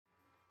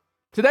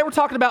Today we're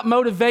talking about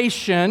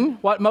motivation,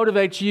 what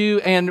motivates you,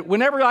 and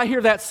whenever I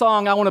hear that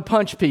song, I want to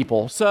punch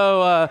people.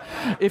 So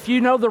if you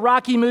know the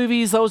Rocky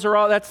movies,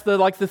 that's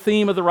the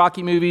theme of the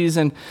Rocky movies,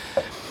 and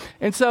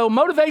so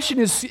motivation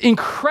is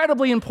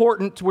incredibly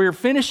important. We're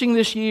finishing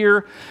this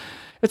year.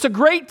 It's a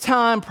great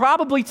time.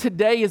 Probably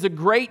today is a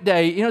great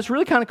day. You know, it's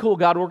really kind of cool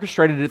God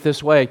orchestrated it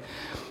this way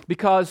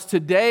because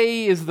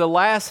today is the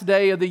last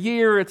day of the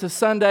year. It's a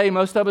Sunday.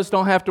 Most of us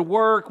don't have to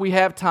work. We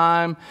have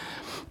time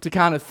to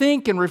kind of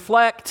think and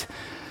reflect.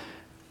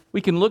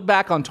 We can look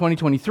back on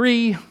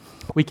 2023.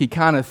 We can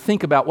kind of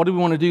think about what do we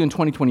want to do in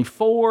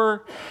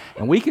 2024,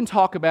 and we can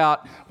talk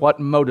about what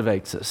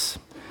motivates us.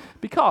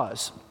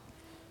 Because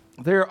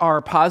there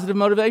are positive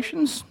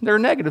motivations, there are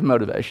negative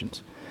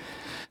motivations.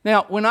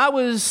 Now, when I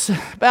was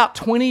about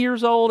 20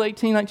 years old,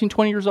 18, 19,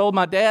 20 years old,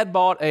 my dad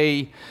bought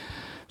a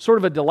sort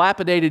of a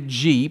dilapidated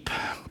Jeep,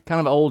 kind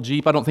of an old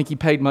Jeep. I don't think he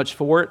paid much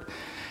for it.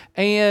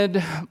 And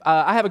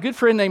I have a good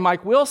friend named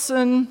Mike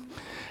Wilson.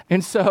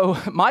 And so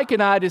Mike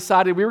and I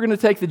decided we were going to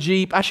take the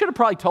Jeep. I should have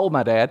probably told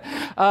my dad.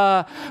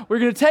 We're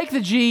going to take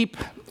the Jeep.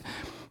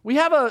 We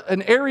have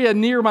an area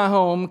near my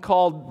home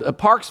called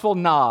Parksville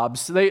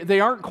Knobs.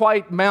 They aren't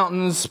quite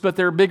mountains, but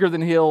they're bigger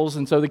than hills,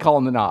 and so they call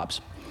them the Knobs.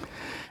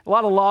 A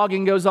lot of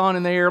logging goes on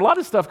in there. A lot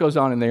of stuff goes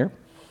on in there.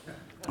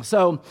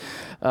 So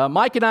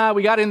Mike and I,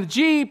 we got in the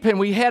Jeep, and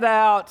we head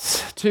out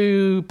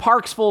to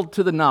Parksville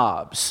to the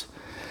Knobs.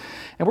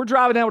 And we're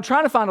driving down, we're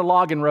trying to find a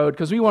logging road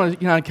because we want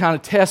to kind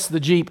of test the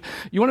Jeep.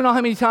 You want to know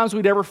how many times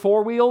we'd ever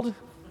four-wheeled?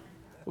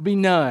 Would be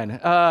none.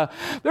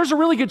 There's a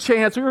really good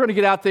chance we were going to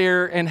get out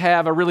there and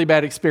have a really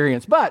bad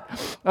experience. But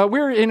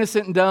we're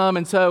innocent and dumb,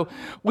 and so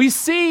we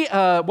see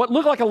what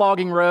looked like a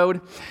logging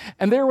road,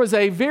 and there was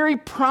a very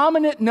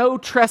prominent no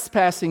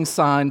trespassing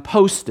sign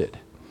posted.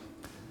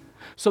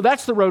 So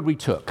that's the road we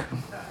took.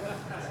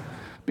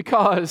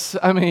 Because,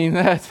 I mean,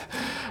 that's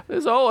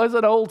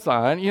an old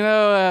sign,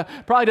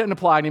 probably doesn't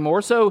apply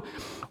anymore. So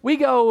we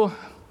go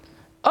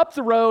up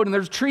the road, and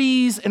there's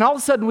trees, and all of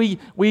a sudden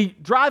we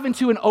drive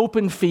into an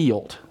open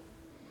field.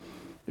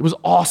 It was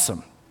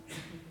awesome.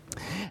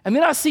 And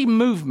then I see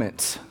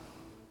movement.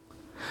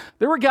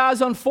 There were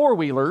guys on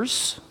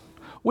four-wheelers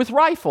with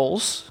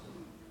rifles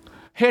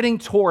heading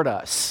toward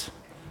us.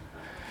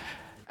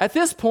 At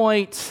this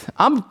point,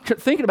 I'm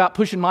thinking about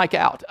pushing Mike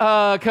out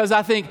because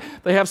I think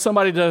they have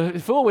somebody to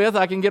fool with.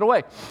 I can get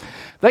away.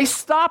 They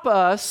stop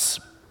us.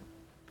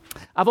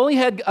 I've only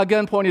had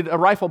a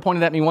rifle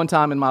pointed at me one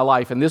time in my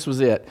life, and this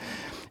was it.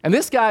 And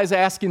this guy is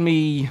asking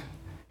me,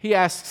 he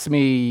asks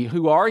me,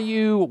 who are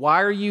you?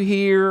 Why are you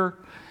here?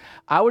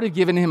 I would have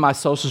given him my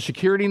social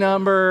security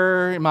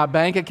number, my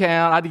bank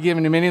account. I'd have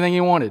given him anything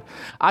he wanted.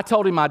 I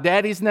told him my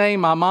daddy's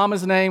name, my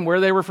mama's name, where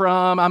they were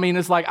from. I mean,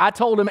 it's like I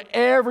told him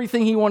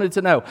everything he wanted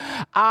to know.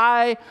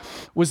 I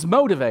was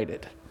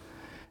motivated.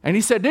 And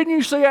he said, didn't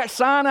you see that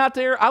sign out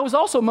there? I was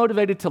also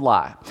motivated to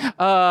lie.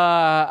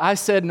 I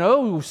said,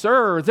 no,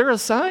 sir, is there a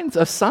sign?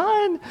 A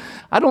sign?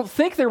 I don't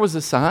think there was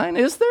a sign.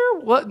 Is there?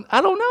 What?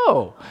 I don't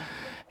know.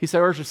 He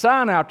said, there's a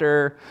sign out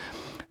there.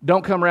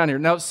 Don't come around here.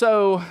 Now,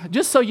 so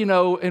just so you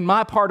know, in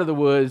my part of the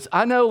woods,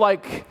 I know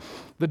like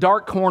the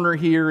dark corner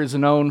here is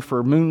known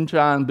for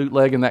moonshine,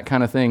 bootleg, and that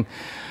kind of thing.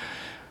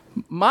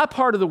 My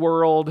part of the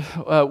world,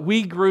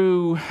 we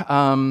grew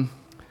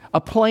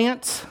a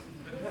plant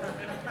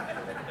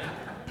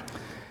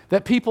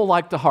that people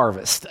like to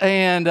harvest.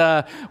 And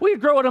we'd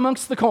grow it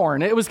amongst the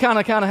corn. It was kind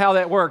of how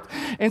that worked.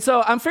 And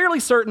so I'm fairly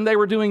certain they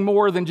were doing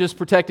more than just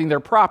protecting their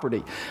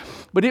property.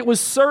 But it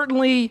was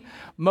certainly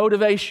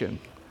motivation.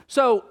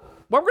 So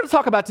what we're going to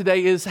talk about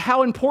today is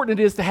how important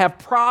it is to have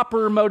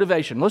proper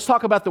motivation. Let's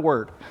talk about the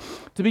word.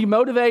 To be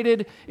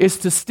motivated is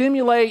to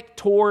stimulate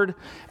toward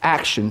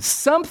action.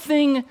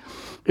 Something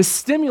is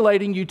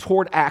stimulating you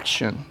toward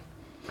action.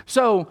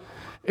 So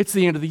it's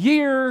the end of the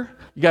year.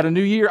 You got a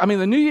new year. I mean,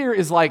 the new year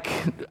is like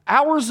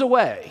hours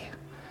away.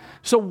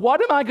 So what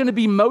am I going to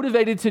be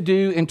motivated to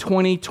do in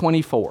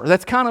 2024?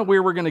 That's kind of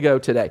where we're going to go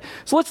today.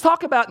 So let's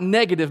talk about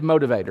negative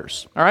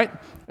motivators, all right?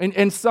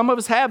 And some of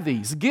us have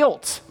these.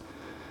 Guilt.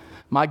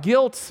 My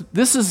guilt,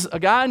 this is a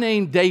guy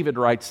named David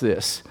writes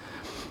this.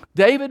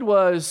 David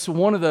was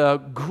one of the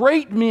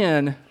great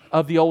men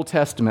of the Old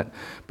Testament,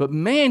 but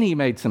man, he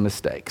made some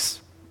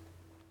mistakes.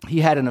 He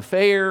had an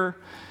affair.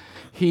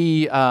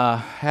 He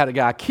had a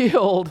guy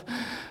killed.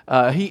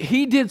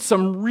 He did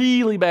some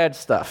really bad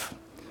stuff.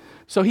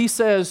 So he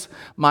says,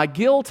 my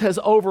guilt has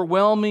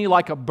overwhelmed me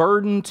like a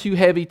burden too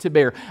heavy to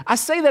bear. I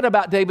say that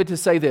about David to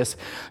say this.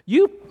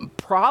 You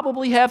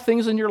probably have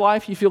things in your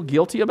life you feel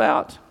guilty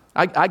about.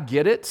 I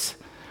get it.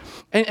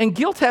 And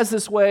guilt has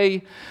this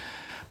way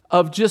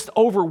of just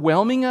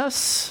overwhelming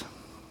us.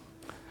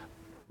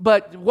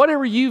 But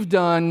whatever you've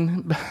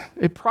done,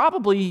 it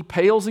probably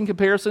pales in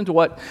comparison to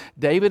what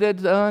David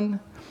had done.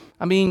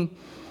 I mean,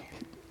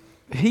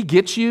 he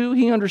gets you.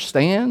 He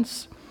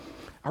understands.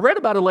 I read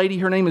about a lady.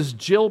 Her name is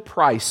Jill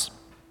Price.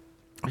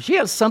 She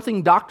has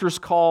something doctors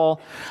call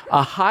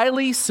a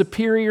highly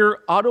superior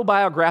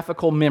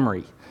autobiographical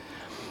memory.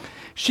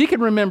 She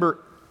can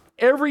remember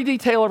every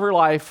detail of her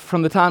life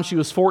from the time she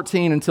was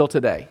 14 until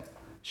today.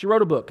 She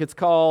wrote a book. It's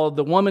called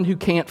The Woman Who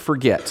Can't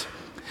Forget.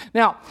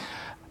 Now,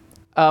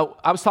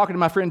 I was talking to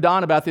my friend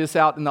Don about this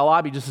out in the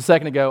lobby just a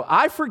second ago.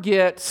 I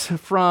forget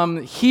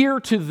from here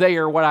to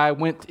there what I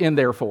went in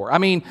there for. I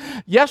mean,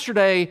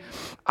 yesterday,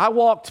 I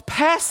walked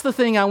past the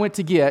thing I went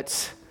to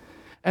get,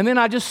 and then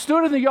I just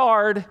stood in the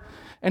yard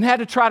and had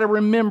to try to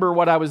remember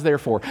what I was there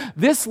for.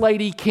 This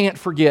lady can't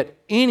forget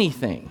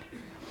anything.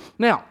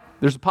 Now,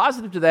 there's a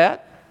positive to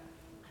that.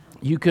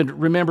 You could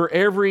remember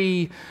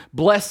every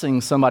blessing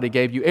somebody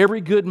gave you,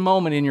 every good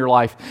moment in your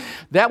life.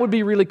 That would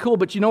be really cool.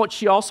 But you know what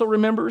she also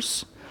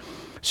remembers?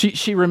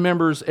 She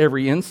remembers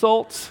every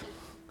insult,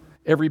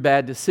 every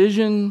bad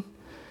decision,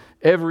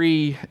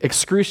 every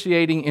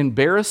excruciating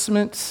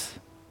embarrassment.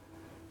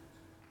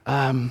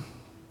 One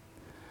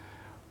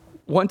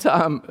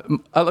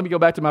time, let me go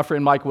back to my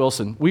friend Mike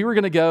Wilson. We were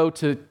going to go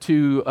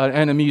to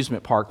an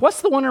amusement park.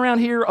 What's the one around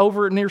here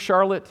over near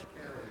Charlotte?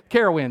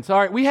 Carowinds. All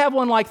right, we have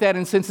one like that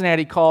in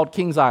Cincinnati called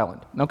Kings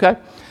Island, okay?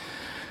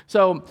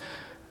 So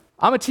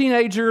I'm a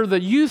teenager. The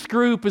youth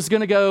group is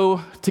going to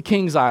go to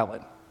Kings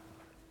Island.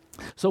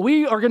 So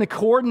we are going to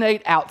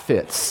coordinate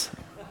outfits.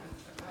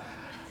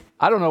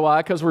 I don't know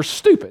why, because we're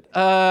stupid.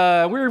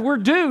 We're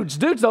dudes.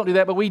 Dudes don't do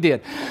that, but we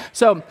did.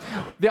 So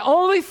the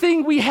only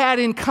thing we had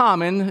in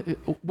common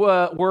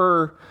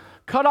were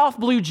cut-off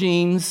blue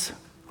jeans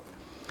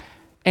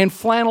and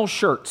flannel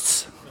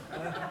shirts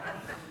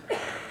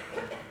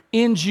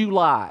in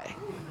July.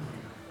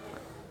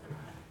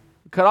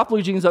 Cut-off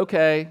blue jeans,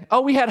 okay.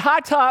 Oh, we had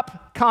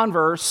high-top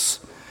Converse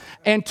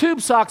and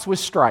tube socks with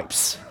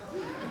stripes.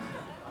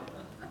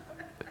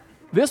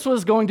 This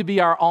was going to be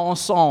our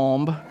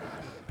ensemble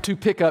to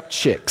pick up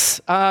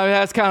chicks.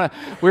 That's kind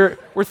of, we're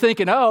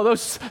thinking, oh,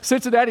 those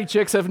Cincinnati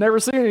chicks have never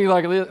seen anything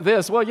like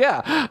this. Well,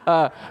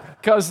 yeah,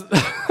 because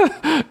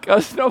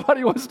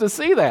nobody wants to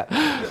see that.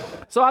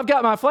 So I've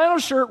got my flannel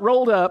shirt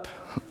rolled up,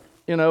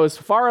 as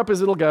far up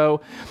as it'll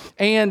go,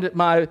 and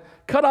my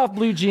cut-off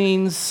blue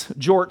jeans,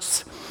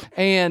 jorts,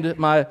 and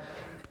my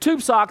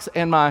tube socks,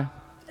 and my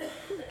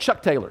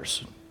Chuck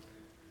Taylors.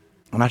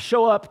 And I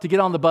show up to get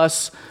on the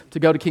bus to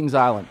go to Kings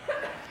Island.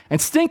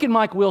 And stinking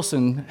Mike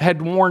Wilson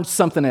had worn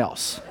something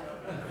else.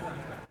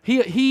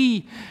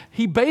 He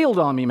bailed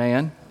on me,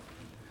 man.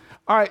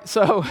 All right,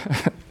 so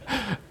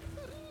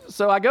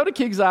I go to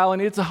Kings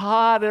Island. It's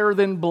hotter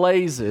than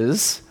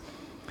blazes.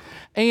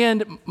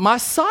 And my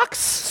socks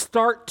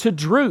start to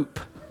droop.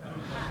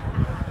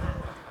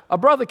 A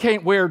brother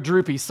can't wear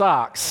droopy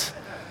socks.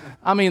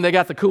 I mean, they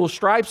got the cool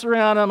stripes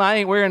around them. I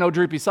ain't wearing no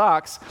droopy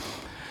socks.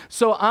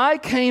 So I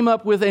came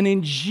up with an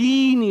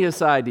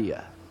ingenious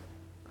idea.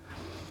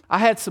 I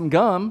had some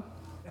gum.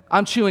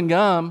 I'm chewing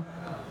gum.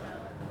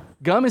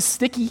 Gum is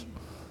sticky.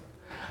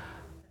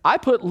 I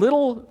put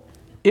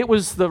it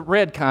was the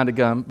red kind of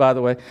gum, by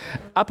the way.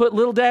 I put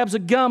little dabs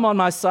of gum on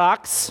my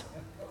socks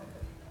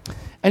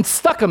and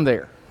stuck them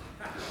there.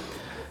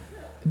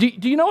 Do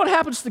you know what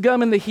happens to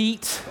gum in the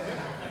heat?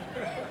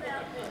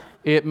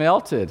 It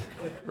melted.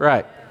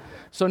 Right.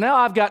 So now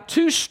I've got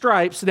 2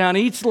 stripes down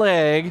each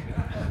leg.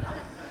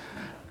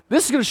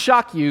 This is going to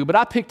shock you, but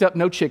I picked up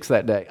no chicks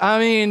that day. I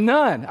mean,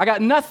 none. I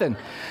got nothing.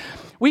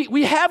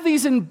 We have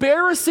these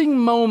embarrassing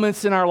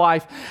moments in our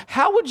life.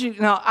 How would you,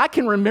 now I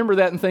can remember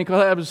that and think, well,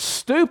 that was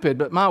stupid,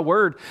 but my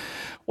word,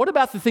 what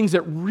about the things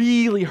that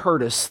really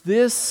hurt us?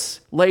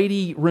 This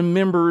lady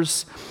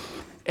remembers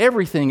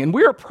everything, and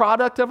we're a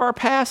product of our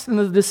past and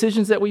the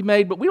decisions that we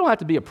made, but we don't have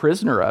to be a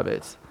prisoner of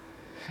it.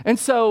 And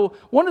so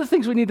one of the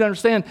things we need to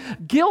understand,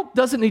 guilt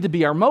doesn't need to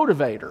be our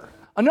motivator.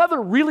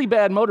 Another really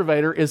bad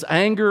motivator is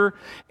anger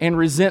and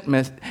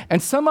resentment.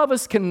 And some of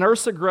us can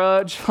nurse a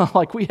grudge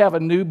like we have a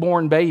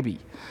newborn baby.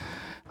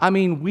 I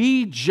mean,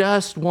 we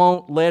just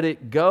won't let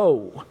it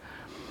go.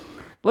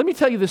 Let me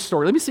tell you this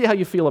story. Let me see how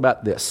you feel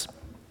about this.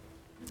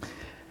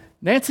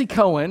 Nancy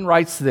Cohen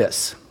writes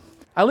this.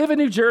 I live in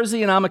New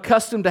Jersey, and I'm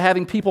accustomed to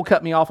having people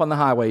cut me off on the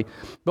highway.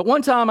 But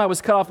one time I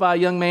was cut off by a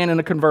young man in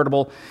a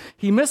convertible.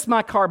 He missed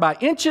my car by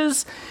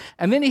inches,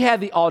 and then he had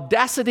the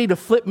audacity to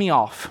flip me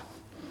off.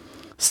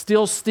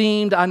 Still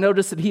steamed, I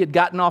noticed that he had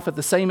gotten off at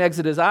the same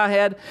exit as I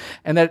had,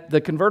 and that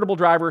the convertible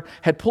driver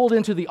had pulled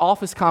into the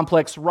office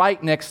complex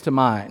right next to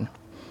mine.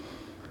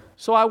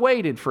 So I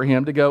waited for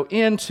him to go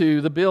into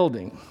the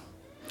building.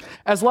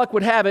 As luck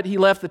would have it, he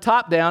left the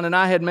top down, and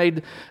I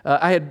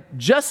had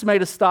just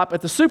made a stop at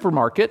the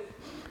supermarket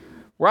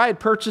where I had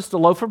purchased a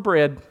loaf of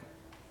bread.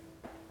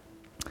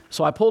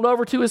 So I pulled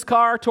over to his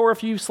car, tore a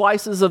few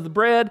slices of the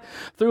bread,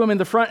 threw them in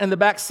the front and the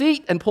back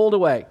seat, and pulled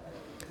away.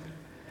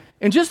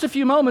 In just a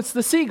few moments,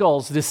 the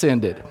seagulls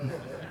descended.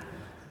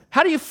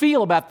 How do you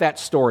feel about that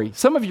story?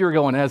 Some of you are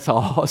going, that's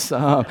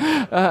awesome.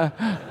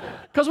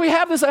 Because we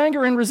have this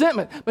anger and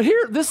resentment. But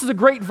here, this is a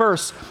great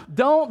verse.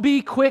 Don't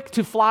be quick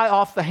to fly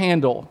off the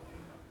handle.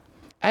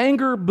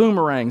 Anger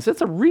boomerangs.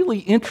 That's a really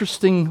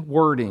interesting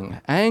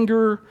wording.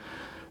 Anger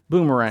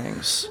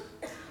boomerangs.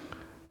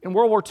 In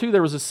World War II,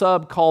 there was a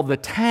sub called the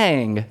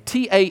Tang,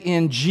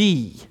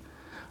 T-A-N-G,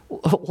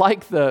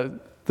 like the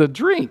the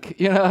drink,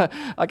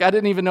 like I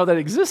didn't even know that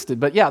existed.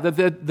 But yeah,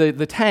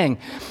 the Tang.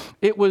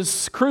 It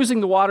was cruising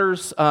the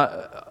waters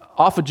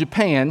off of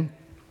Japan.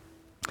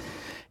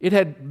 It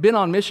had been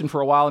on mission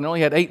for a while and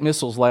only had 8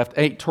 missiles left,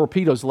 8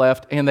 torpedoes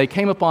left, and they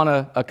came upon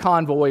a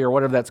convoy or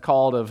whatever that's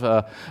called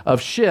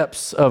of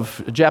ships,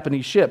 of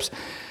Japanese ships.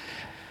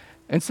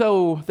 And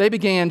so they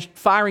began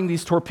firing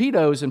these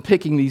torpedoes and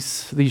picking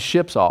these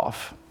ships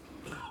off.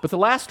 But the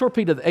last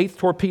torpedo, the 8th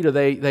torpedo,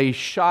 they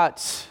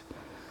shot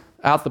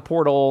out the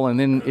porthole, and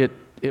then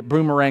it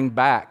boomeranged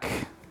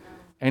back,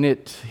 and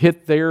it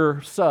hit their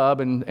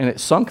sub, and it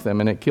sunk them,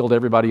 and it killed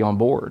everybody on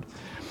board.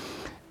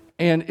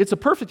 And it's a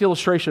perfect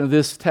illustration of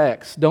this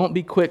text. Don't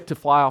be quick to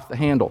fly off the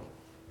handle.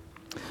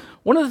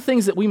 One of the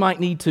things that we might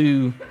need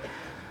to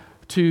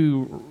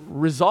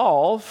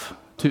resolve,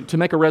 to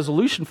make a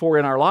resolution for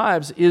in our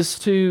lives, is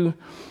to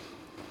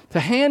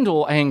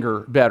handle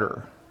anger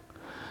better.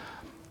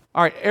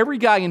 All right, every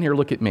guy in here,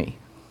 look at me.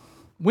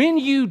 When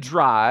you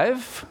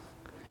drive,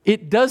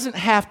 it doesn't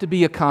have to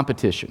be a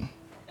competition.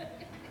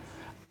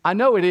 I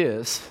know it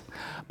is,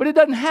 but it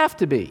doesn't have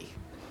to be.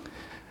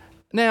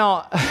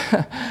 Now,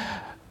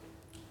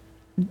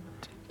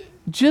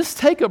 just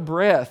take a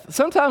breath.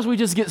 Sometimes we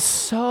just get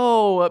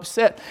so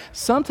upset.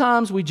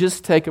 Sometimes we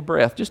just take a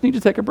breath. Just need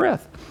to take a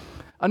breath.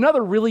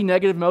 Another really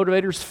negative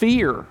motivator is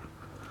fear.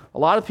 A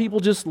lot of people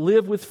just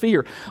live with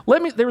fear.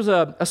 There was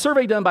a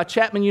survey done by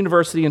Chapman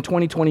University in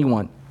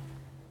 2021.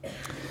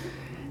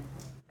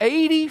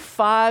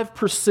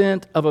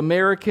 85% of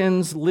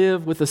Americans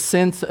live with a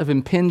sense of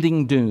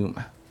impending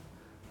doom.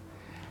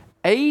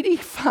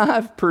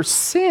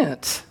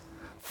 85%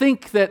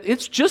 think that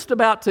it's just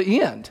about to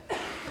end.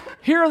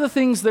 Here are the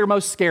things they're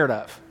most scared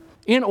of,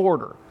 in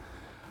order.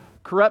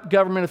 Corrupt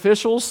government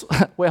officials,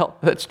 well,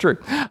 that's true.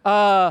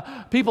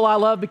 People I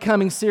love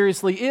becoming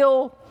seriously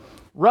ill,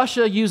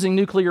 Russia using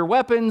nuclear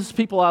weapons,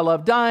 people I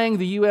love dying,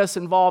 the U.S.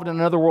 involved in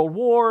another world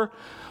war,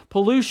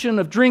 pollution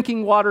of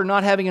drinking water,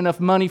 not having enough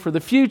money for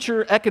the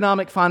future,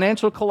 economic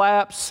financial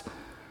collapse,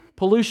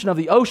 pollution of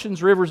the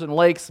oceans, rivers, and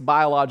lakes,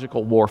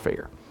 biological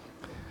warfare.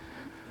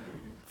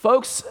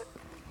 Folks,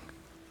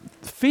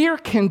 fear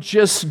can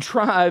just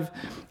drive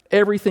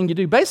everything you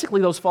do.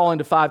 Basically, those fall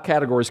into 5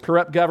 categories: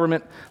 corrupt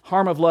government,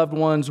 harm of loved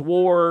ones,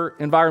 war,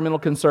 environmental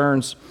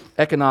concerns,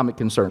 economic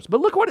concerns. But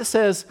look what it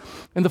says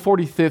in the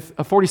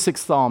 46th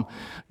Psalm.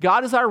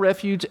 God is our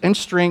refuge and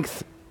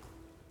strength,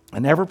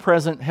 an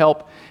ever-present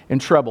help in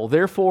trouble.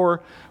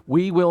 Therefore,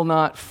 we will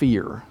not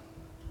fear.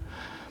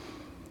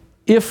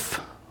 If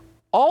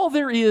all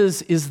there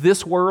is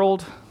this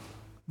world,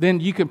 then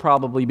you can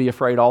probably be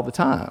afraid all the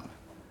time.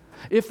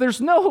 If there's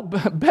no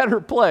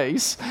better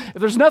place, if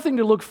there's nothing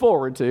to look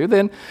forward to,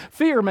 then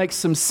fear makes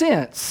some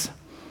sense.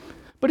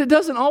 But it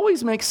doesn't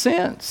always make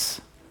sense.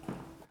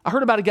 I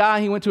heard about a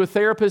guy, he went to a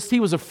therapist. He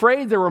was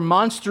afraid there were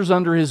monsters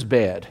under his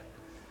bed.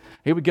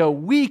 He would go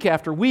week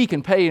after week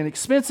and pay an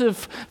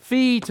expensive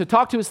fee to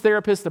talk to his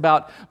therapist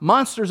about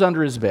monsters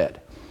under his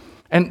bed,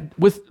 and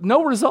with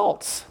no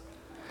results.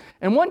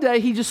 And one day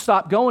he just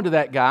stopped going to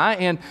that guy,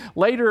 and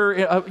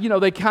later,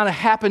 they kind of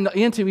happened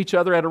into each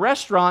other at a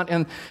restaurant,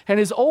 and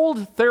his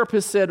old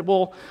therapist said,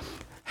 "Well,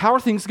 how are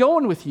things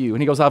going with you?"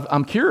 And he goes,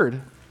 I'm cured.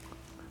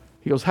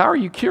 He goes, "How are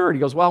you cured?" He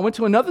goes, "Well, I went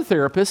to another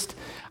therapist.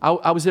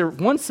 I was there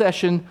one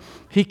session.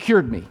 He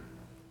cured me."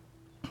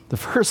 The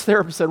first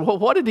therapist said, "Well,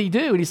 what did he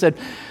do?" And he said,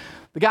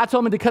 "The guy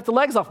told me to cut the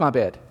legs off my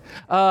bed."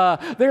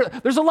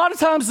 There's a lot of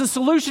times the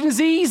solution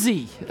is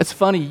easy. It's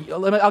funny.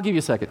 I'll give you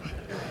a second.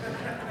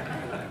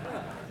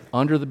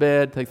 Under the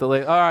bed, take the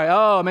leg. All right.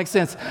 Oh, it makes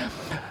sense.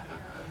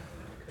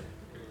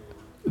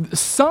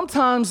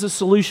 Sometimes the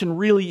solution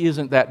really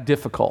isn't that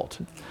difficult.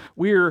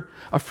 We're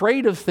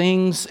afraid of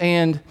things,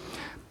 and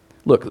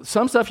look,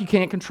 some stuff you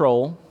can't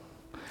control.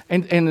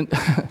 And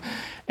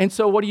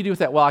so what do you do with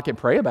that? Well, I can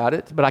pray about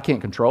it, but I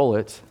can't control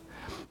it.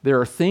 There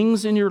are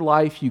things in your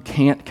life you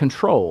can't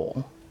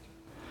control,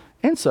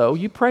 and so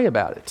you pray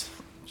about it.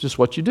 It's just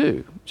what you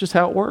do, just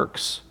how it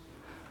works.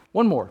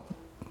 One more,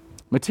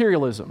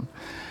 materialism.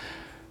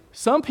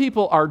 Some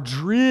people are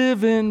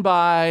driven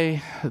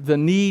by the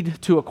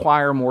need to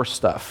acquire more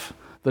stuff,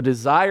 the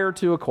desire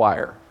to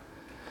acquire.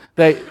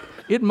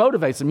 It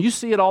motivates them. You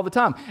see it all the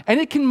time. And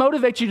it can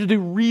motivate you to do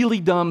really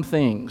dumb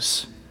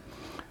things.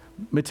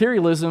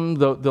 Materialism,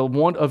 the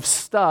want of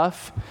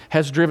stuff,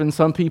 has driven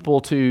some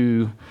people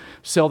to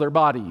sell their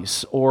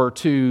bodies or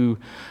to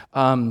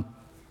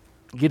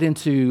get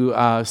into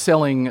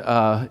selling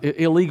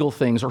illegal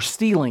things or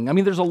stealing. I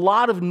mean, there's a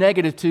lot of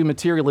negative to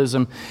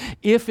materialism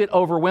if it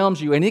overwhelms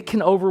you, and it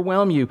can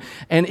overwhelm you,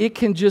 and it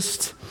can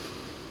just,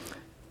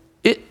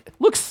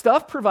 look,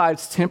 stuff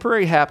provides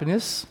temporary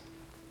happiness.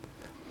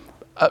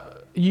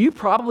 You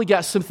probably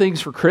got some things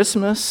for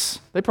Christmas.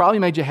 They probably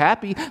made you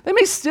happy. They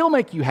may still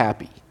make you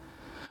happy.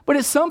 But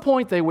at some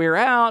point they wear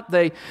out.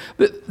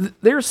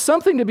 There's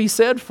something to be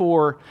said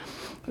for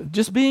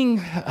just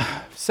being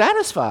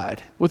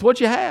satisfied with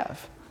what you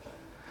have.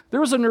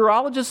 There was a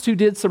neurologist who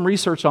did some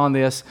research on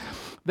this.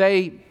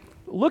 They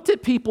looked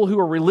at people who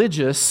are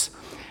religious,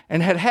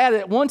 and had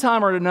at one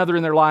time or another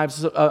in their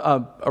lives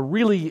a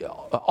really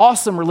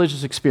awesome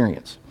religious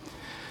experience.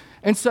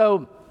 And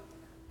so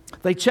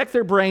they check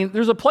their brain.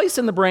 There's a place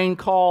in the brain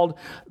called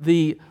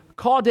the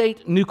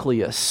caudate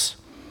nucleus.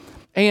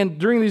 And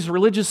during these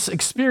religious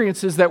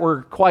experiences that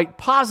were quite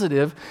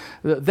positive,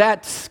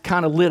 that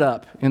kind of lit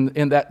up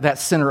in that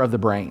center of the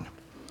brain.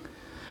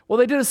 Well,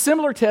 they did a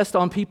similar test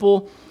on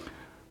people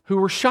who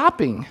were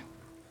shopping,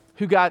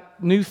 who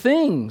got new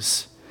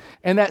things.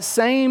 And that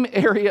same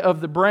area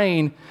of the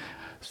brain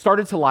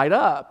started to light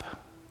up.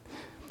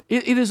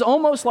 It is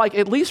almost like,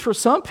 at least for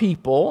some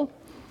people,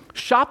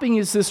 shopping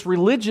is this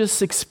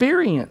religious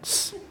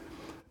experience.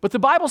 But the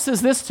Bible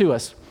says this to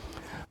us: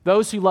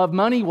 those who love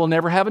money will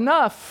never have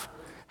enough.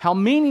 How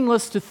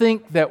meaningless to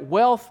think that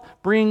wealth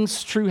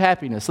brings true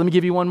happiness. Let me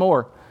give you one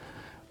more.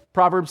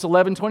 Proverbs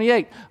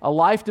 11:28. A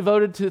life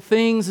devoted to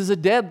things is a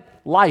dead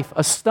life,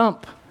 a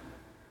stump.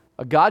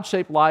 A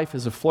God-shaped life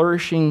is a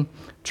flourishing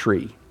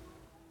tree.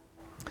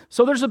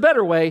 So there's a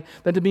better way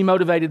than to be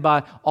motivated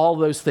by all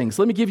those things.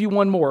 Let me give you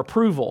one more: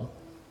 approval.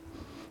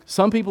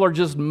 Some people are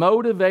just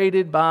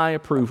motivated by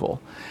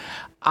approval.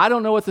 I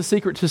don't know what the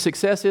secret to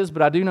success is,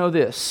 but I do know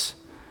this.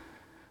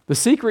 The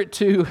secret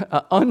to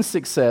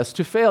unsuccess,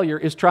 to failure,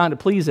 is trying to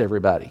please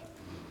everybody.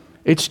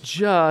 It's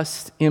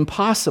just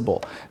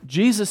impossible.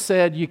 Jesus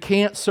said you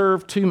can't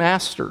serve two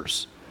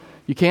masters.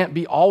 You can't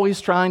be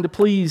always trying to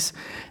please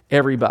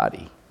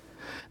everybody.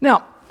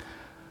 Now,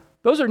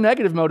 those are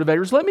negative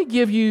motivators. Let me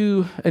give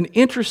you an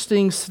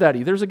interesting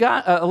study. There's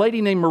a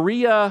lady named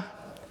Maria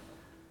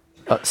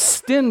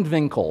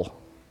Steenwinkel.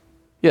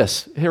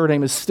 Yes, her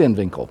name is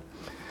Steenwinkel.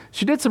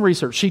 She did some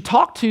research. She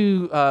talked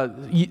to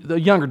the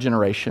younger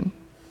generation,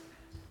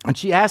 and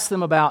she asked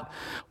them about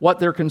what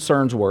their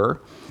concerns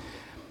were.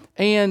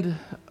 And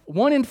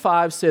 1 in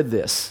 5 said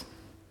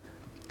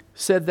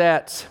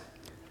that,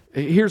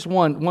 here's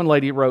one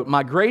lady wrote,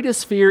 "My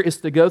greatest fear is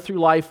to go through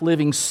life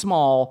living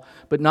small,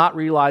 but not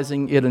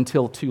realizing it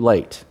until too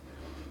late."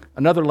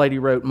 Another lady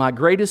wrote, "My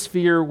greatest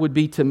fear would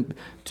be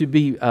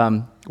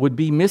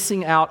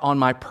missing out on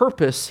my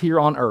purpose here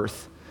on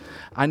earth.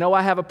 I know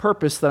I have a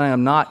purpose that I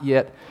am not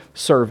yet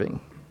serving."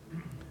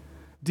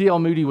 D.L.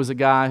 Moody was a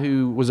guy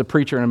who was a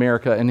preacher in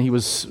America, and he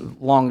was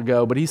long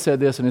ago, but he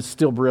said this, and it's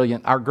still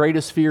brilliant: our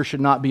greatest fear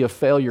should not be of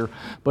failure,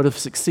 but of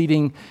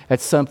succeeding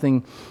at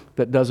something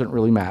that doesn't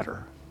really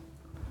matter.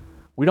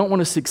 We don't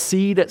want to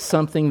succeed at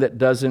something that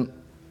doesn't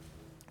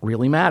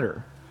really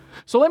matter.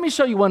 So let me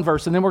show you one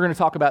verse, and then we're going to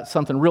talk about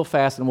something real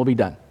fast, and we'll be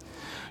done.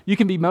 You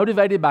can be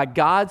motivated by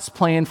God's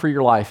plan for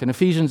your life. In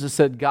Ephesians, it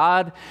said,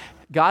 God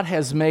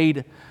has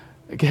made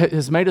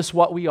us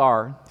what we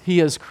are. He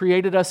has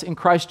created us in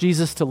Christ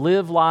Jesus to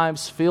live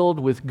lives filled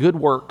with good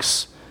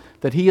works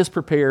that He has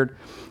prepared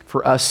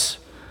for us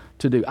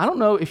to do. I don't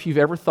know if you've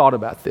ever thought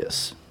about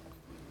this,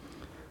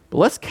 but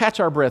let's catch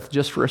our breath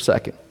just for a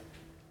second.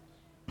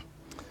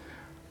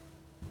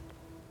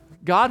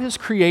 God has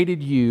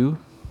created you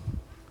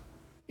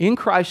in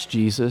Christ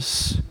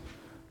Jesus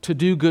to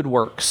do good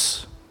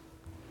works.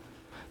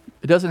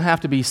 It doesn't have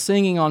to be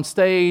singing on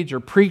stage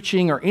or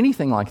preaching or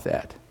anything like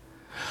that.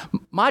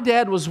 My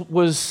dad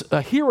was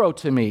a hero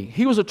to me.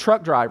 He was a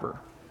truck driver.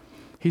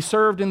 He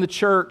served in the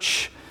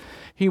church.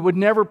 He would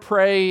never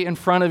pray in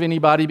front of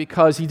anybody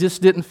because he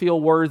just didn't feel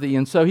worthy.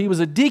 And so he was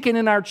a deacon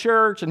in our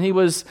church, and he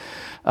was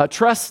a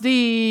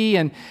trustee,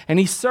 and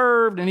he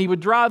served, and he would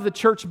drive the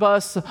church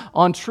bus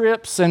on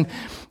trips. And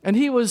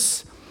he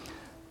was,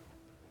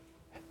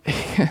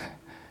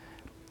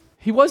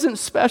 he wasn't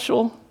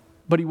special,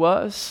 but he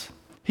was.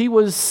 He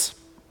was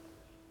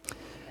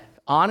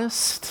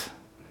honest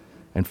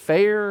and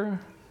fair,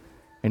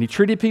 and he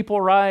treated people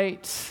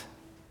right.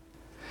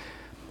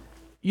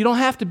 You don't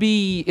have to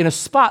be in a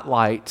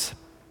spotlight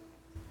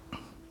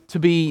to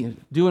be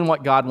doing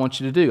what God wants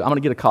you to do. I'm going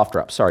to get a cough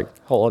drop. Sorry.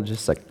 Hold on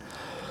just a second.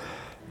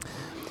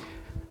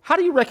 How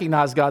do you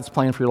recognize God's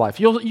plan for your life?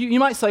 You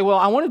might say, well,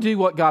 I want to do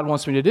what God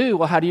wants me to do.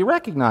 Well, how do you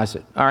recognize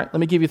it? All right, let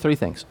me give you 3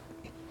 things.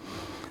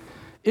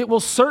 It will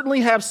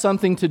certainly have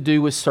something to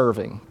do with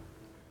serving.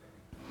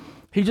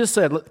 He just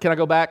said, can I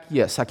go back?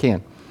 Yes, I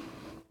can.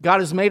 God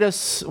has made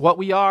us what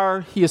we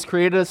are. He has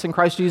created us in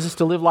Christ Jesus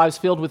to live lives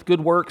filled with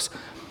good works.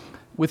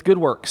 With good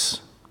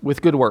works.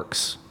 With good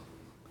works.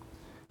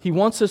 He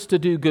wants us to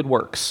do good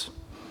works.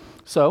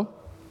 So,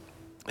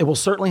 it will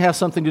certainly have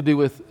something to do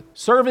with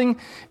serving.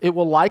 It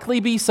will likely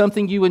be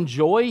something you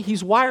enjoy.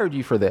 He's wired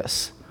you for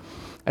this.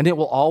 And it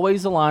will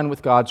always align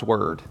with God's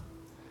word.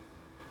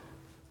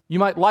 You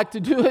might like to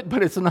do it,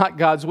 but it's not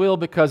God's will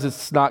because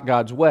it's not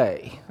God's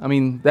way. I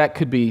mean, that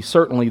could be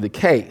certainly the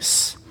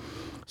case.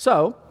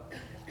 So,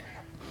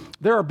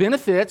 there are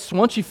benefits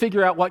once you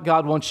figure out what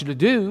God wants you to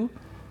do,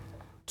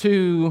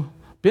 to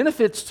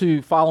benefits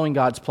to following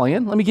God's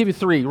plan. Let me give you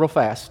 3 real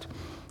fast.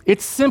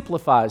 It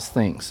simplifies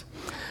things.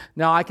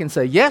 Now, I can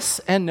say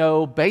yes and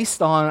no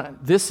based on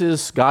this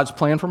is God's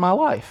plan for my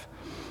life.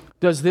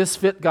 Does this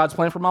fit God's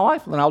plan for my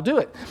life? Then I'll do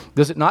it.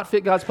 Does it not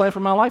fit God's plan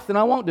for my life? Then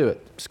I won't do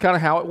it. It's kind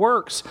of how it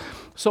works.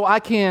 So I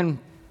can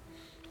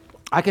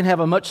have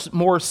a much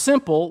more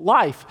simple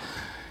life.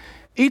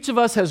 Each of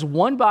us has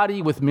one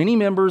body with many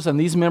members, and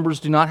these members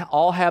do not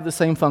all have the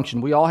same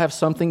function. We all have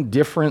something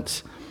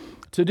different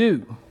to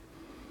do.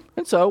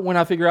 And so when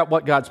I figure out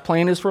what God's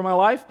plan is for my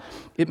life,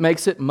 it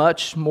makes it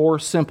much more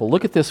simple.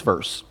 Look at this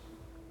verse.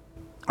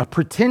 A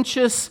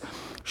pretentious,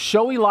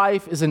 showy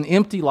life is an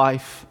empty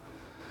life.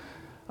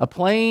 A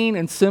plain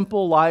and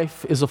simple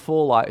life is a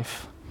full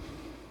life.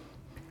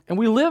 And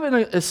we live in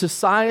a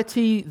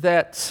society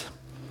that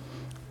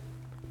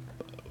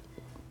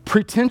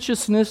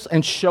pretentiousness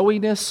and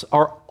showiness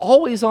are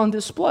always on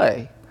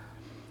display.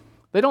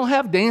 They don't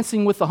have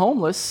dancing with the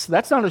homeless.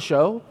 That's not a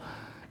show.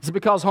 Is it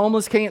because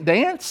homeless can't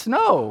dance?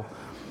 No.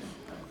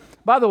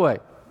 By the way,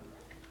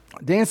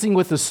 Dancing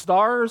with the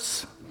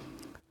Stars,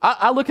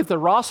 I look at the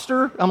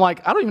roster, I'm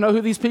like, I don't even know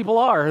who these people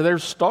are. They're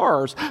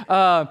stars.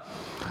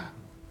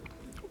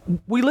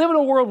 We live in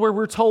a world where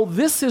we're told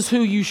this is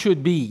who you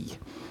should be.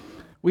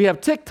 We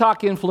have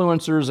TikTok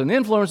influencers and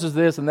influencers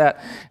this and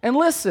that. And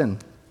listen,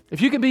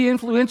 if you can be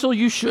influential,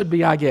 you should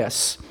be, I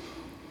guess.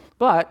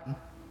 But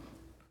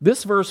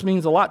this verse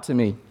means a lot to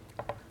me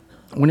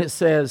when it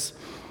says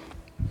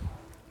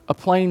a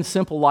plain,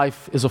 simple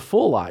life is a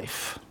full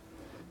life.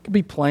 It can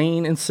be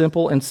plain and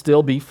simple and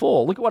still be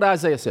full. Look at what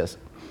Isaiah says.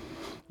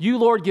 You,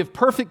 Lord, give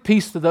perfect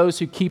peace to those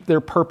who keep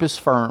their purpose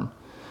firm.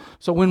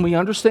 So when we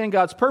understand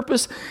God's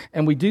purpose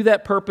and we do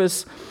that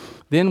purpose,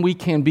 then we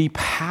can be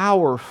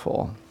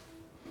powerful.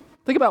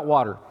 Think about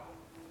water.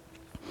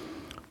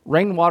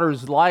 Rainwater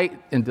is light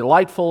and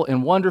delightful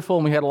and wonderful,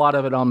 and we had a lot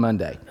of it on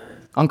Monday.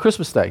 On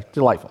Christmas Day,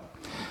 delightful.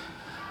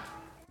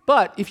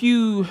 But if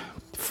you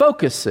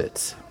focus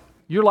it,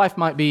 your life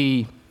might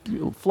be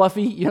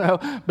fluffy,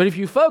 but if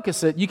you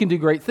focus it, you can do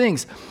great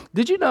things.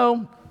 Did you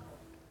know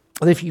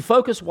that if you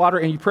focus water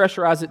and you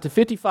pressurize it to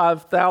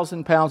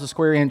 55,000 pounds a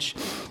square inch,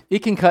 it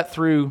can cut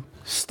through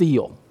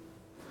steel?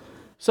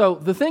 So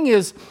the thing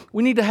is,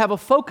 we need to have a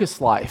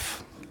focused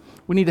life.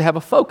 We need to have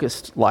a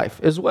focused life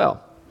as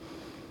well.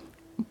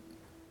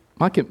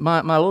 My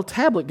little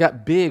tablet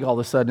got big all of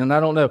a sudden, and I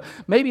don't know.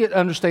 Maybe it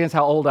understands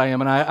how old I am,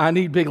 and I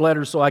need big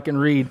letters so I can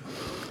read.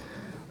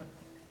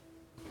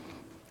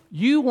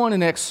 You want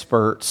an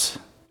expert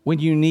when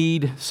you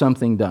need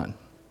something done.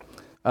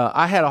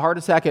 I had a heart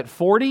attack at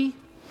 40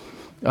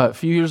 a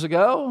few years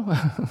ago,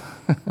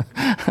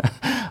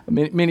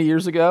 many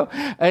years ago,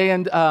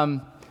 and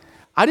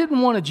I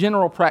didn't want a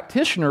general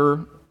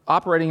practitioner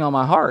operating on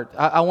my heart.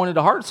 I wanted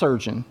a heart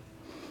surgeon.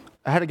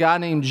 I had a guy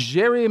named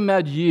Jerry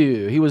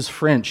Madieu. He was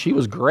French. He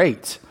was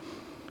great.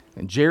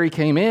 And Jerry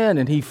came in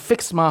and he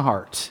fixed my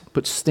heart,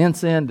 put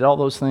stents in, did all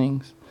those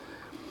things.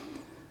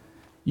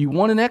 You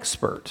want an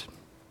expert.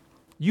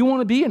 You want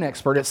to be an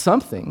expert at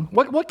something.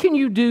 What can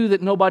you do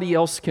that nobody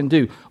else can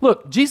do?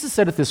 Look, Jesus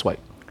said it this way.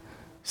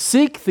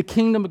 Seek the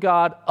kingdom of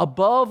God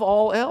above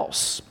all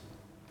else.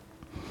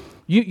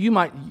 You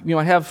might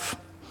have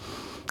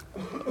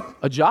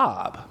a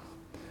job.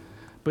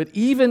 But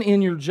even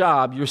in your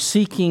job, you're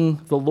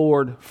seeking the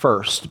Lord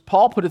first.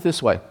 Paul put it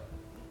this way.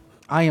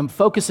 I am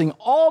focusing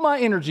all my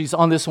energies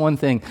on this one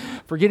thing.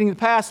 Forgetting the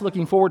past,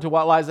 looking forward to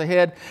what lies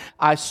ahead,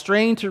 I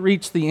strain to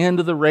reach the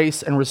end of the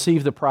race and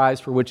receive the prize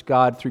for which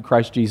God, through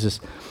Christ Jesus,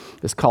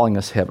 is calling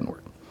us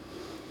heavenward.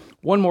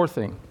 One more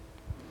thing.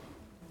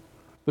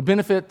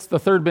 The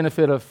third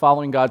benefit of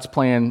following God's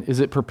plan is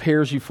it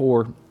prepares you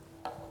for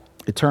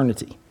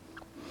eternity.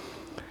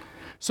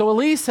 So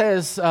Elise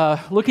has,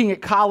 looking at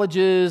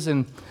colleges,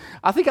 and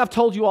I think I've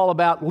told you all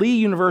about Lee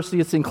University.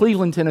 It's in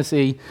Cleveland,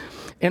 Tennessee.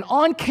 And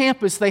on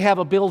campus, they have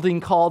a building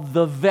called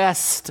the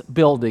Vest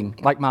Building,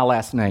 like my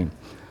last name,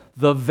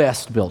 the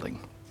Vest Building.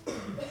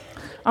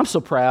 I'm so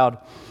proud.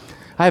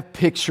 I have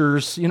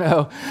pictures,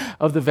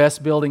 of the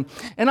Vest Building.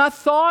 And I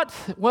thought,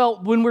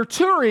 well, when we're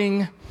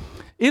touring,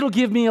 it'll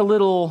give me a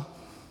little,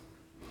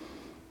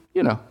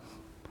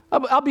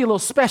 I'll be a little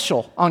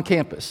special on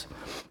campus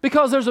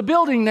because there's a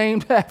building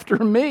named after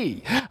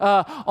me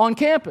on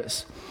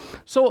campus.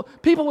 So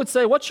people would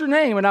say, what's your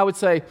name? And I would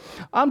say,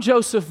 I'm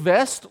Joseph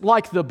Vest,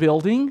 like the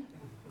building.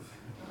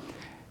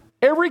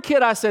 Every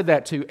kid I said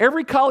that to,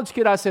 every college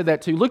kid I said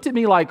that to, looked at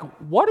me like,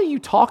 what are you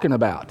talking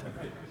about?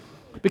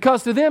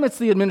 Because to them, it's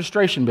the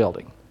administration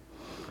building.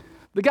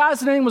 The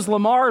guy's name was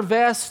Lamar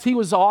Vest. He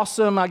was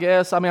awesome, I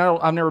guess. I've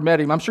never met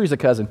him. I'm sure he's a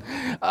cousin.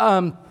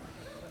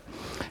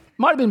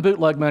 Might have been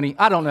bootleg money.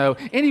 I don't know.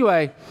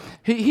 Anyway,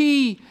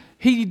 he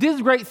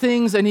did great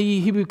things, and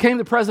he became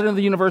the president of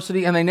the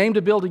university, and they named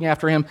a building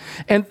after him.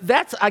 And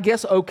that's, I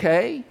guess,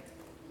 okay.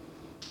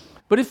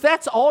 But if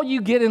that's all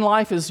you get in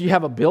life is you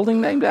have a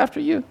building named after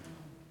you.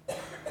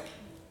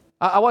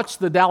 I watched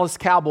the Dallas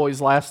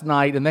Cowboys last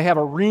night, and they have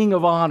a ring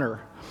of honor.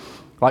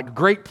 Like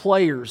great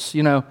players,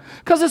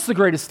 because it's the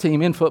greatest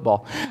team in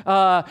football.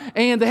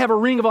 And they have a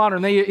ring of honor,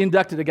 and they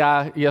inducted a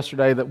guy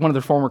yesterday, one of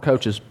their former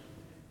coaches.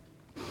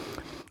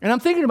 And I'm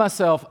thinking to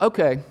myself,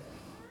 okay,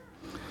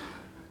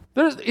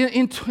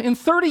 in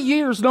 30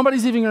 years,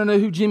 nobody's even going to know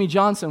who Jimmy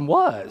Johnson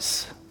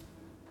was.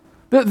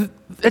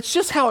 It's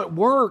just how it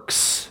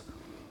works.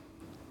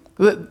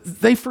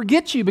 They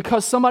forget you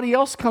because somebody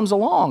else comes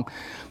along.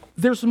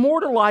 There's more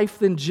to life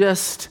than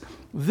just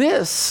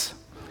this.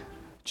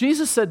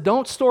 Jesus said,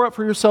 don't store up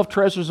for yourself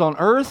treasures on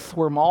earth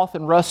where moth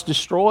and rust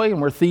destroy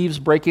and where thieves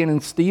break in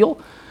and steal.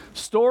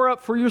 Store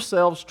up for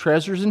yourselves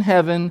treasures in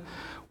heaven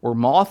where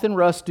moth and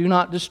rust do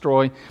not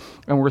destroy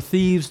and where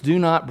thieves do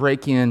not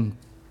break in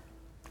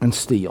and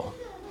steal.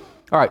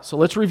 All right, so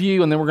let's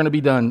review and then we're going to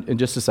be done in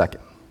just a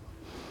second.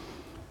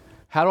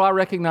 How do I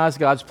recognize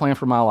God's plan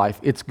for my life?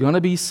 It's going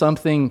to be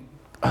something,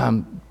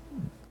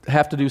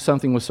 have to do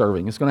something with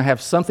serving. It's going to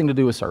have something to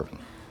do with serving.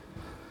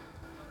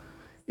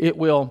 It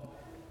will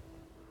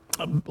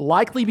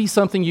likely be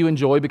something you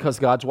enjoy because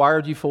God's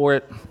wired you for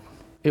it.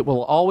 It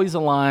will always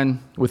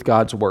align with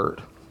God's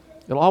Word.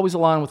 It'll always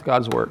align with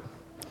God's Word.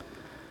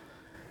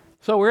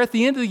 So we're at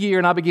the end of the year,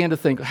 and I began to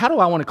think, how do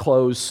I want to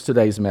close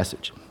today's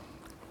message?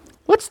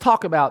 Let's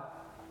talk about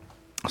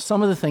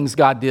some of the things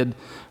God did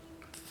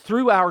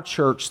through our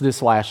church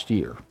this last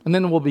year, and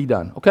then we'll be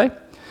done, okay?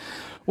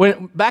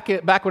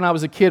 Back when I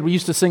was a kid, we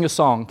used to sing a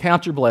song,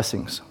 Count Your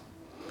Blessings.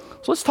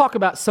 So let's talk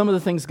about some of the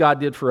things God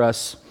did for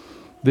us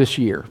this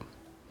year.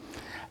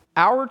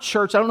 Our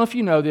church, I don't know if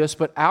you know this,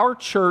 but our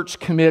church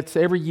commits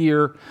every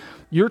year,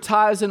 your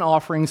tithes and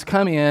offerings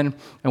come in,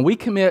 and we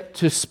commit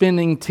to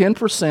spending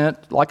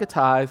 10%, like a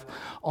tithe,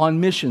 on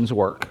missions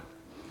work.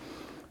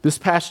 This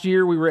past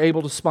year, we were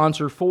able to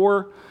sponsor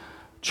 4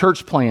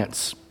 church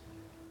plants.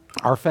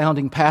 Our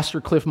founding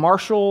pastor, Cliff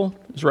Marshall,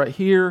 is right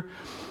here.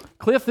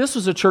 Cliff, this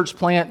was a church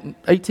plant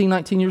 18,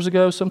 19 years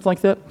ago, something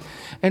like that.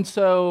 And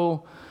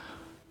so,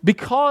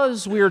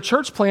 because we're a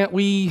church plant,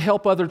 we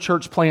help other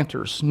church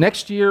planters.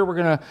 Next year, we're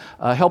going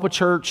to help a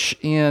church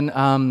in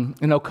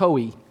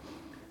Ocoee.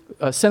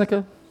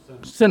 Seneca?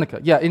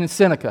 Yeah, in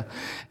Seneca.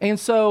 And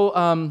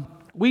so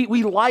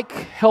we like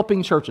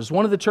helping churches.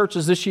 One of the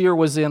churches this year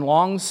was in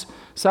Longs,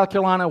 South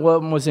Carolina.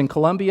 One was in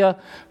Columbia.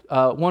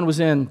 One was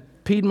in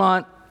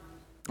Piedmont.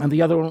 And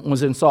the other one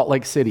was in Salt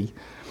Lake City.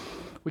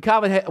 We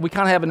kind of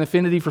have an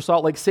affinity for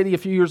Salt Lake City. A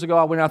few years ago,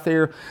 I went out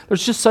there.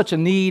 There's just such a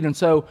need. And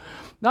so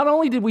not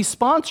only did we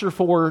sponsor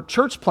 4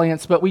 church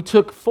plants, but we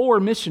took 4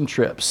 mission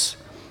trips,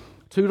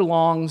 2 to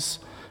Longs,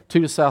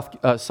 2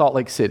 to Salt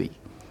Lake City.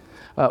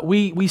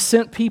 We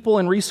sent people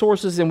and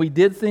resources, and we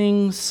did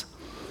things.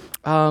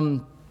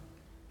 Our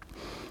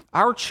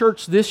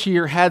church this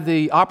year had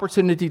the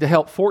opportunity to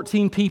help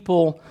 14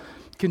 people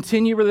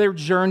continue their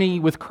journey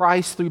with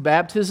Christ through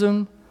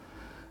baptism.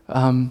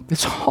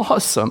 It's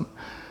awesome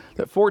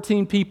that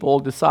 14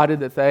 people decided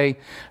that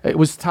it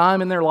was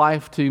time in their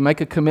life to make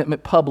a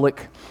commitment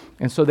public,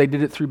 and so they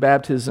did it through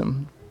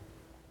baptism.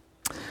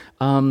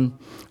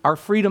 Our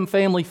Freedom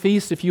Family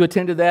Feast, if you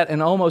attended that,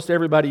 and almost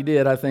everybody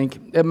did, I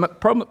think,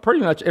 pretty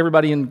much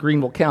everybody in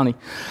Greenville County.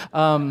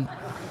 The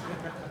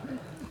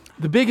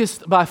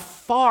biggest by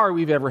far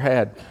we've ever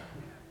had.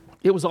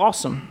 It was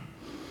awesome.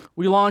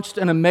 We launched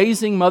an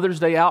amazing Mother's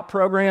Day Out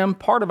program.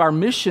 Part of our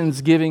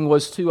missions giving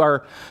was to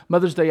our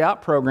Mother's Day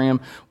Out program,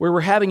 where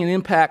we're having an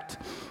impact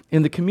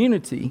in the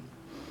community.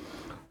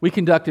 We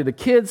conducted a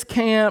kids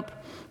camp.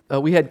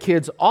 We had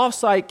kids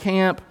off-site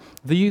camp.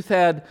 The youth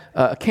had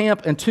a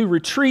camp and 2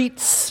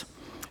 retreats.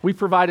 We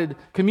provided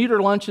commuter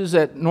lunches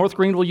at North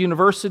Greenville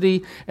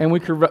University, and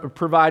we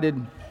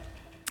provided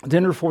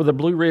dinner for the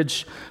Blue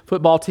Ridge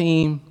football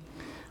team.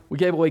 We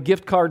gave away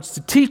gift cards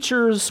to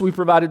teachers. We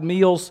provided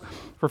meals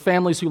for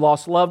families who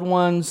lost loved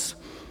ones.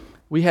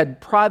 We had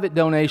private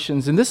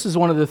donations, and this is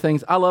one of the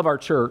things, I love our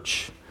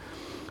church.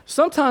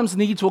 Sometimes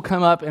needs will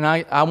come up, and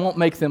I won't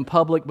make them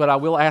public, but I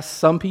will ask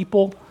some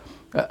people,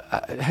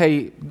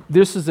 hey,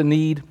 this is a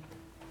need.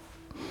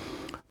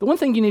 The one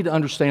thing you need to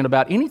understand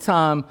about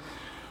anytime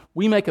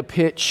we make a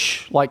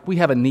pitch like we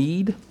have a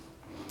need,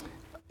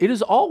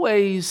 it's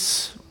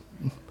always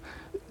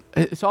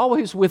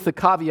with the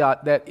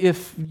caveat that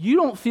if you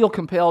don't feel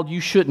compelled, you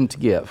shouldn't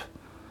give.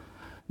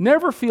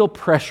 Never feel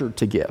pressured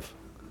to give.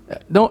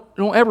 Don't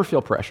ever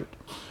feel pressured.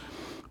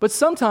 But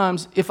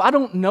sometimes, if I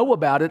don't know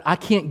about it, I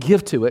can't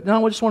give to it. And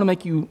I just want to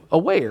make you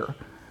aware.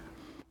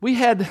 We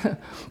have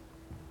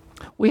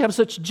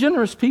such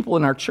generous people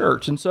in our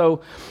church, and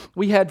so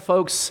we had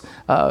folks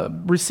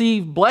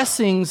receive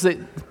blessings that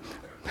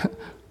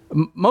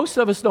most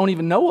of us don't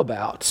even know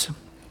about.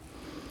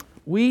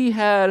 We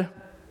had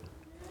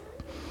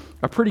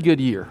a pretty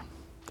good year,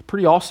 a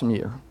pretty awesome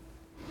year.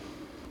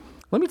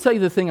 Let me tell you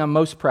the thing I'm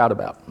most proud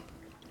about.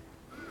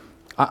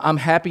 I'm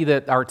happy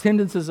that our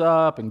attendance is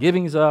up and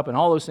giving is up and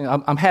all those things.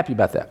 I'm happy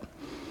about that.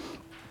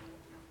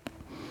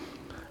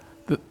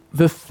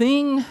 The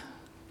thing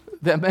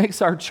that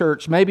makes our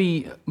church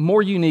maybe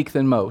more unique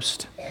than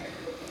most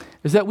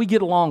is that we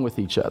get along with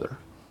each other.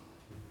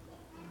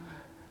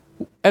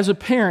 As a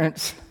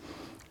parent,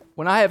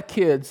 when I have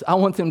kids, I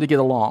want them to get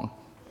along.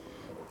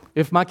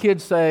 If my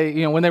kids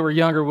say, when they were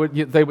younger,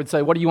 they would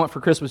say, "What do you want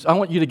for Christmas?" I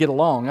want you to get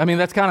along. I mean,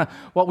 that's kind of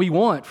what we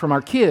want from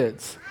our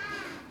kids.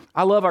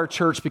 I love our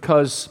church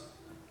because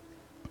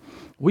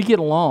we get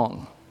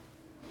along.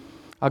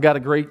 I've got a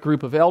great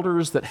group of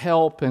elders that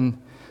help, and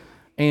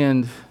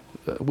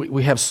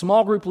we have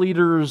small group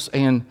leaders,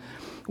 and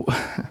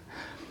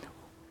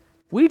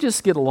we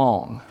just get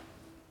along.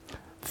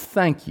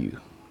 Thank you.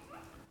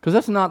 Because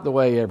that's not the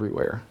way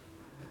everywhere.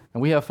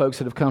 And we have folks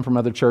that have come from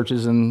other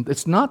churches, and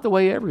it's not the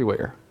way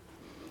everywhere.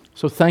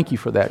 So thank you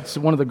for that. It's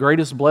one of the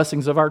greatest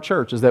blessings of our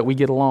church is that we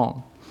get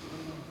along.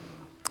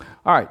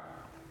 All right.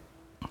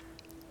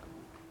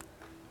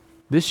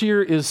 This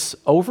year is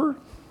over,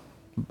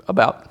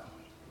 about.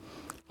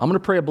 I'm going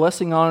to pray a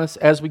blessing on us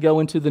as we go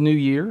into the new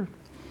year.